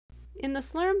In the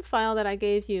Slurm file that I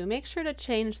gave you, make sure to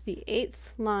change the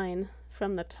 8th line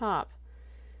from the top.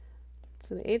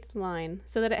 So the 8th line,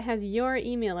 so that it has your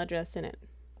email address in it.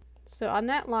 So on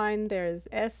that line there's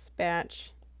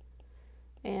S-batch,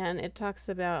 and it talks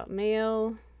about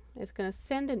mail. It's going to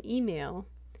send an email,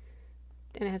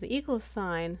 and it has an equal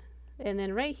sign, and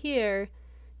then right here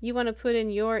you want to put in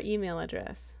your email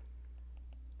address.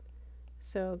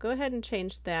 So go ahead and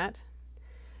change that.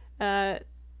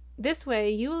 This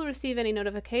way you will receive any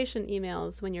notification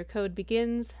emails when your code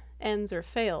begins, ends, or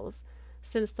fails,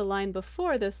 since the line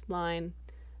before this line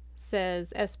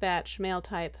says S-batch mail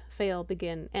type fail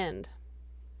begin end.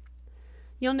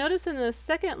 You'll notice in the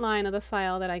second line of the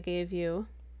file that I gave you,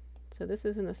 so this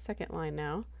is in the second line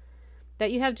now,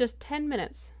 that you have just 10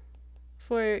 minutes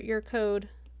for your code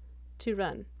to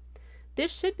run.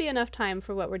 This should be enough time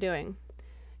for what we're doing.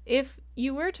 If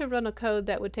you were to run a code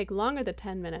that would take longer than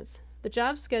 10 minutes, the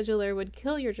job scheduler would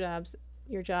kill your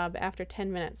job after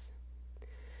 10 minutes.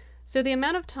 So the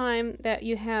amount of time that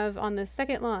you have on the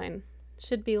second line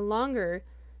should be longer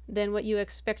than what you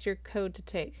expect your code to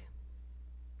take.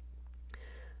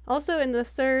 Also in the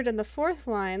third and the fourth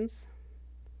lines,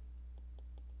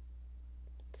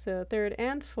 so third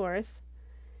and fourth,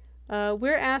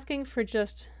 we're asking for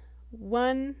just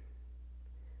one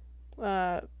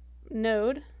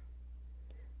node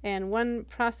and one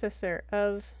processor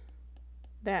of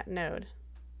that node.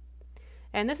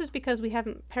 And this is because we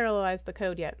haven't parallelized the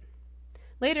code yet.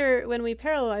 Later, when we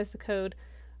parallelize the code,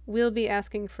 we'll be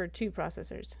asking for 2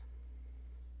 processors.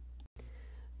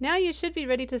 Now you should be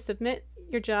ready to submit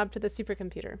your job to the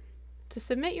supercomputer. To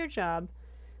submit your job,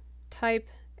 type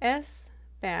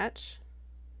S-batch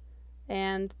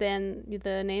and then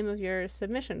the name of your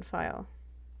submission file.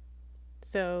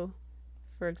 So,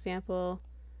 for example,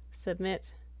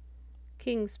 submit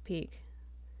Kings Peak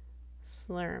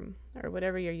Slurm, or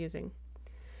whatever you're using.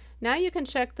 Now you can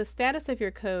check the status of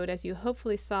your code, as you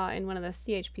hopefully saw in one of the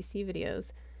CHPC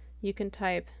videos. You can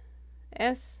type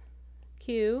SQ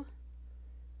U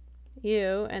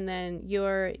and then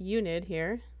your unit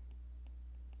here,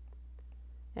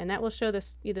 and that will show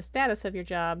you the status of your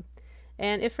job.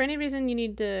 And if for any reason you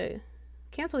need to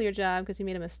cancel your job because you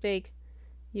made a mistake,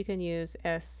 you can use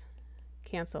S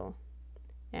cancel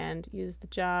and use the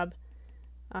job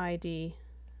ID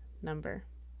number.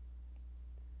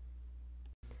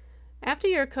 After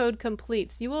your code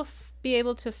completes, you will be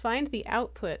able to find the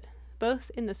output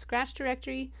both in the Scratch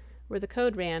directory where the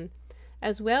code ran,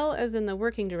 as well as in the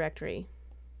working directory.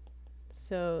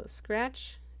 So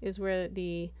Scratch is where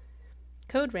the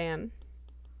code ran.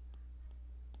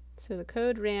 So the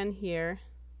code ran here,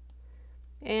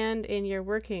 and in your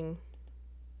working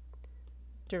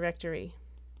directory.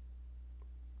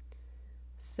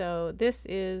 So this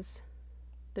is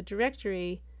the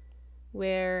directory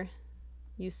where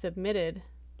you submitted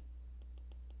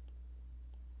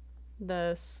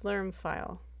the Slurm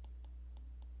file.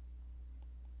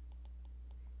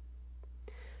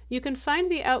 You can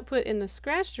find the output in the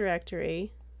Scratch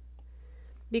directory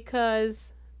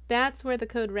because that's where the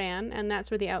code ran and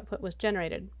that's where the output was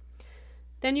generated.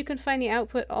 Then you can find the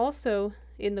output also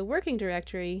in the working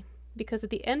directory because at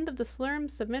the end of the Slurm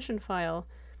submission file,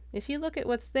 if you look at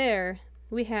what's there,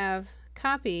 we have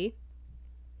copy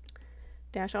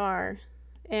 -r,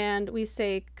 and we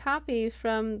say copy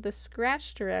from the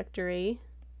Scratch directory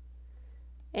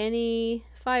any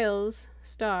files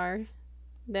star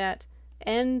that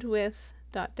end with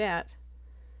 .dat.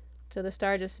 So the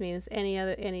star just means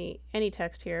any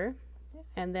text here,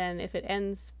 and then if it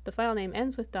ends, the file name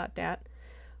ends with .dat,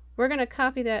 we're going to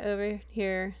copy that over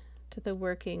here to the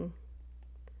working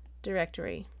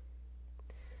directory.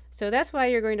 So that's why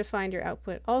you're going to find your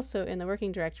output also in the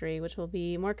working directory, which will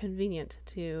be more convenient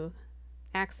to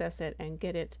access it and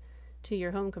get it to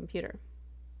your home computer.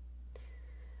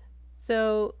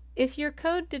 So if your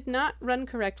code did not run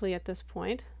correctly at this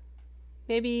point,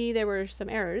 maybe there were some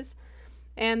errors,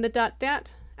 and the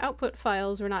 .dat output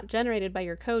files were not generated by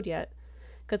your code yet,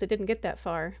 because it didn't get that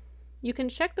far, you can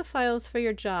check the files for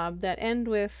your job that end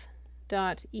with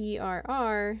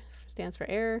 .err, stands for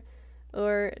error,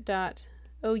 or .out,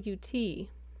 the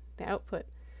output,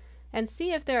 and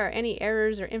see if there are any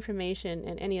errors or information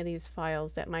in any of these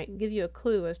files that might give you a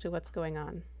clue as to what's going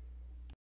on.